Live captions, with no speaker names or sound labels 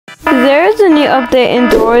There's a new update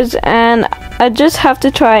indoors, and I just have to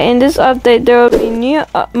try. In this update, there will be new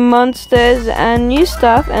monsters and new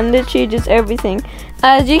stuff, and literally just everything.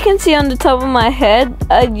 As you can see on the top of my head,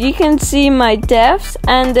 you can see my deaths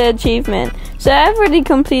and the achievement. So I've already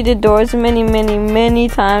completed doors many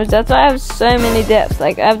times. That's why I have so many deaths.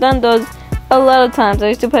 Like, I've done those a lot of times. I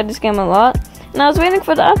used to play this game a lot, and I was waiting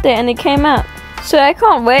for the update, and it came out. So I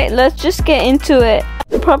can't wait. Let's just get into it.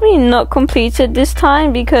 Probably not completed this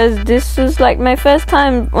time because this is like my first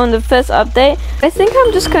time on the first update. I think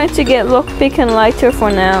I'm just going to get lockpick and lighter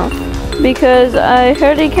for now, because I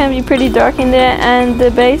heard it can be pretty dark in there and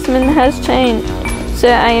the basement has changed. So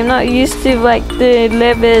I am not used to like the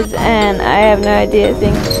levers, and I have no idea.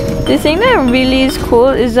 The thing that really is cool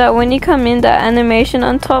is that when you come in, that animation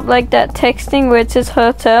on top, like that texting where it says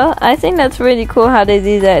hotel, I think that's really cool how they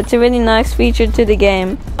do that. It's a really nice feature to the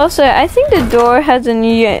game. Also, I think the door has a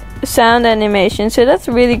new sound animation, so that's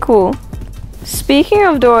really cool. Speaking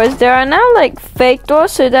of doors, there are now like fake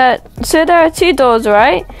doors, so there are 2 doors,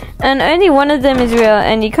 right? And only one of them is real,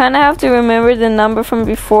 and you kind of have to remember the number from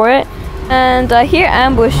before it. And I hear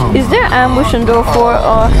ambush. Is there ambush on door 4?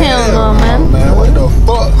 Oh, hell no, man. What the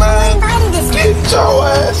fuck, man? Get your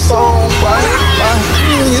ass on, buddy.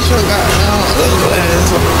 Get your goddamn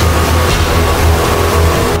ass on.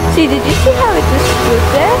 See, did you see how it just stood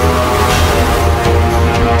there?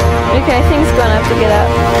 Okay, I think it's gone. I have to get out.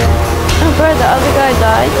 Oh, bro, the other guy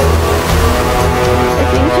died. I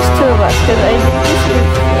think just 2 of us, because I think this is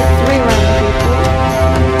 3 random people.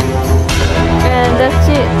 And that's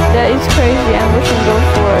it. That is crazy. I'm wishing go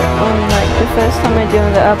for it on like the first time I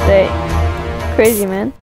doing the update. Crazy,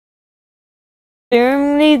 man.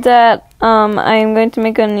 Normally that I am going to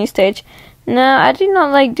make a new stage. Now I do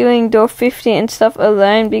not like doing door 50 and stuff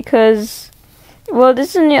alone because, well,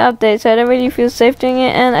 this is a new update, so I don't really feel safe doing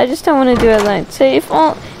it, and I just don't want to do it alone. So if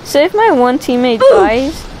my one teammate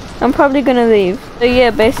dies, I'm probably gonna leave. So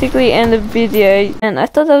yeah, basically end the video. And I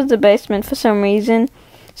thought that was the basement for some reason.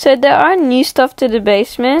 So there are new stuff to the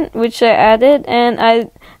basement which I added, and I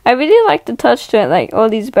really like the touch to it, like all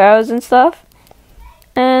these barrels and stuff.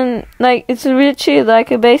 And like it's literally like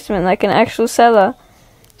a basement, like an actual cellar.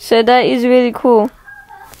 So that is really cool.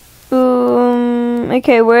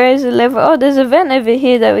 Okay, where is the lever? Oh, there's a vent over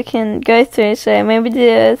here that we can go through, so maybe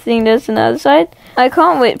the thing does on the other side. I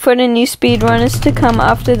can't wait for the new speedrunners to come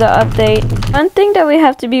after the update. One thing that we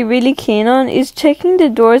have to be really keen on is checking the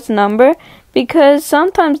door's number, because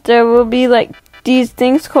sometimes there will be like these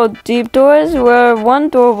things called deep doors where one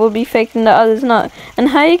door will be fake and the other's not. And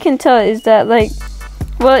how you can tell is that, like,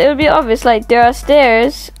 well, it'll be obvious, like there are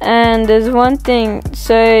stairs and there's one thing,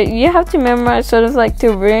 so you have to memorize sort of like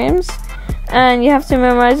the rooms, and you have to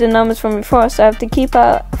memorize the numbers from before, so I have to keep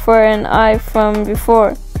out for an eye from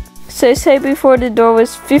before. So say before the door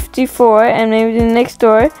was 54, and maybe the next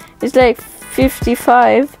door is like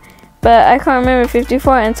 55, but I can't remember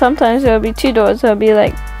 54, and sometimes there'll be 2 doors, so it'll be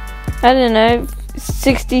like, I don't know,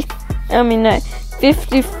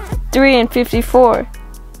 53 and 54.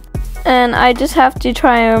 And I just have to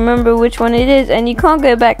try and remember which one it is, and you can't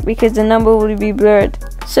go back because the number will be blurred.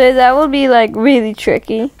 So that will be like really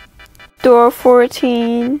tricky. Door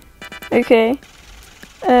 14. Okay.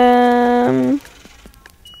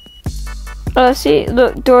 Oh, see,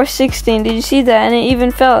 look, door 16. Did you see that? And it even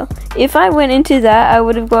fell. If I went into that, I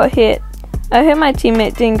would have got hit. I hope my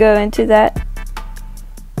teammate didn't go into that.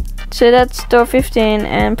 So that's door 15,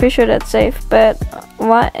 and I'm pretty sure that's safe. But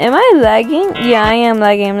what? Am I lagging? Yeah, I am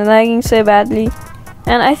lagging. I'm lagging so badly.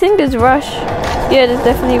 And I think there's rush. Yeah, there's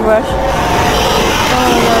definitely rush. Oh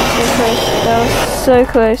my god, that was so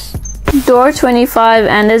close. Door 25,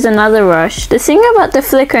 and there's another rush. The thing about the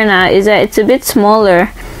flicker now is that it's a bit smaller.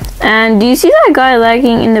 And do you see that guy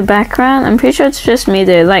lagging in the background? I'm pretty sure it's just me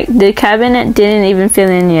though. Like, the cabinet didn't even fill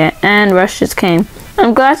in yet, and rush just came.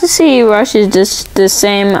 I'm glad to see rush is just the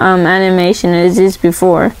same animation as is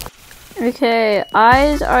before. Okay,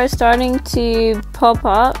 eyes are starting to pop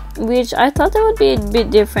up, which I thought they would be a bit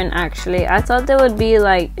different actually. I thought there would be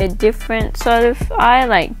like a different sort of eye,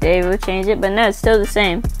 like they will change it, but no, it's still the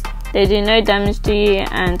same. They do no damage to you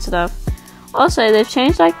and stuff. Also, they've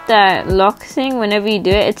changed like that lock thing whenever you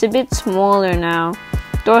do it. It's a bit smaller now.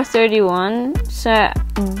 Door 31. So,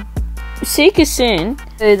 Seek is soon.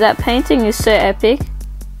 So that painting is so epic.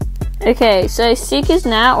 Okay, so Seek is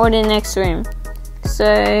now or the next room.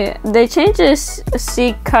 So, they changed this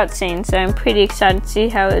Seek cutscene, so I'm pretty excited to see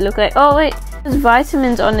how it looks like. Oh wait, there's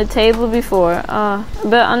vitamins on the table before.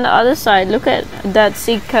 But on the other side, look at that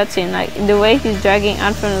Seek cutscene. Like, the way he's dragging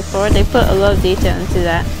out from the floor, they put a lot of detail into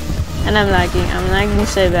that. And I'm lagging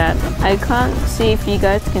so bad. I can't see if you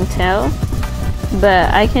guys can tell,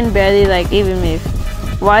 but I can barely like even move.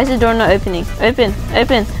 Why is the door not opening? Open,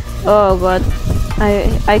 open. Oh god.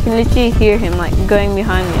 I can literally hear him like going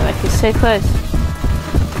behind me. Like he's so close.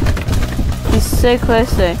 He's so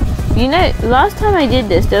close though. You know, last time I did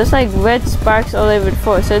this, there was like red sparks all over the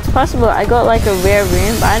floor. So it's possible I got like a rare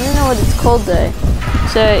room, but I don't know what it's called though.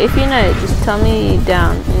 So if you know, just tell me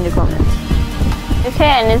down in the comments. Okay,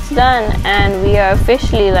 and it's done, and we are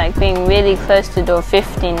officially like being really close to door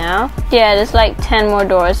 50 now. Yeah, there's like 10 more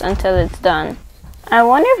doors until it's done. I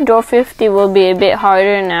wonder if door 50 will be a bit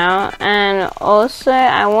harder now, and also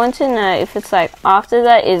I want to know if it's like after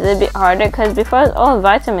that is a bit harder, because before it's all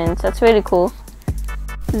vitamins. That's really cool.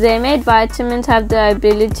 They made vitamins have the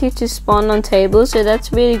ability to spawn on tables, so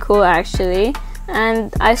that's really cool actually.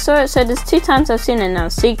 And I saw it, so there's 2 times I've seen it now,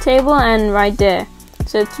 seek table and right there.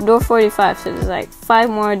 So it's door 45, so there's like 5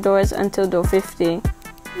 more doors until door 50.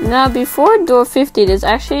 Now before door 50 there's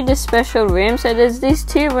actually this special room. So there's these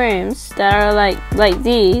 2 rooms that are like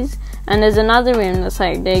these, and there's another room that's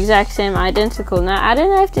like the exact same, identical. Now I don't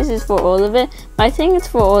know if this is for all of it, but I think it's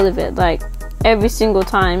for all of it. Like every single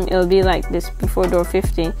time it'll be like this before door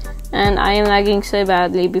 50, and I am lagging so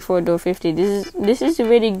badly before door 50. This is a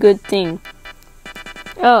really good thing.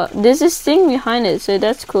 Oh, there's this thing behind it, so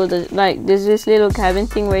that's cool. Like there's this little cabin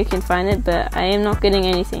thing where you can find it, but I am not getting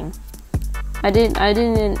anything. I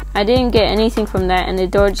didn't get anything from that, and the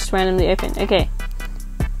door just randomly opened. Okay,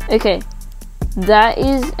 that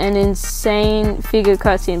is an insane figure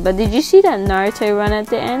cutscene. But did you see that Naruto run at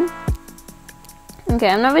the end? Okay,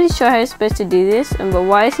 I'm not really sure how you're supposed to do this, but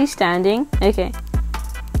why is he standing? Okay,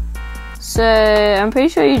 so I'm pretty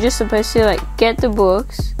sure you're just supposed to like get the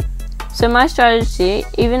books. So my strategy,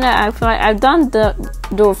 even though I feel like I've done the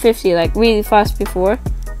door 50 like really fast before,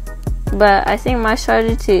 but I think my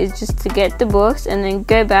strategy is just to get the books and then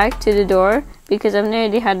go back to the door, because I've no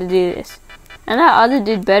idea how to do this. And that other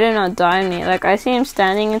dude better not die on me. Like I see him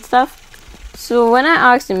standing and stuff. So when I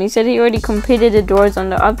asked him, he said he already completed the doors on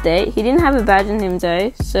the update. He didn't have a badge on him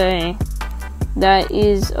though, so that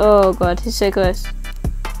is, oh god, he's so close.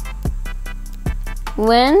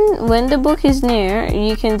 When the book is near,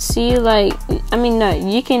 you can see like,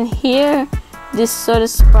 you can hear this sort of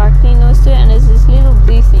sparkly noise to it, and there's this little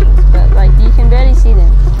blue things, but like you can barely see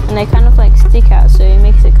them, and they kind of like stick out, so it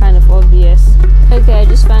makes it kind of obvious. Okay, I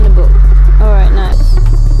just found a book. Alright, nice.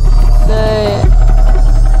 So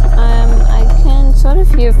I can sort of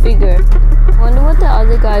hear a figure. Wonder what the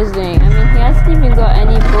other guy's doing. I mean, he hasn't even got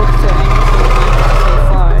any books or anything so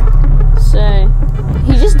far. So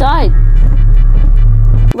he just died.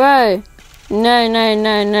 Bro, no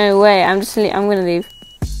way. I'm gonna leave.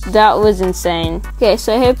 That was insane. Okay,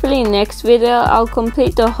 so hopefully next video I'll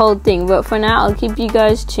complete the whole thing, but for now I'll keep you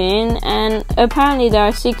guys tuned, and apparently there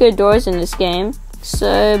are secret doors in this game.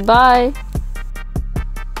 So bye.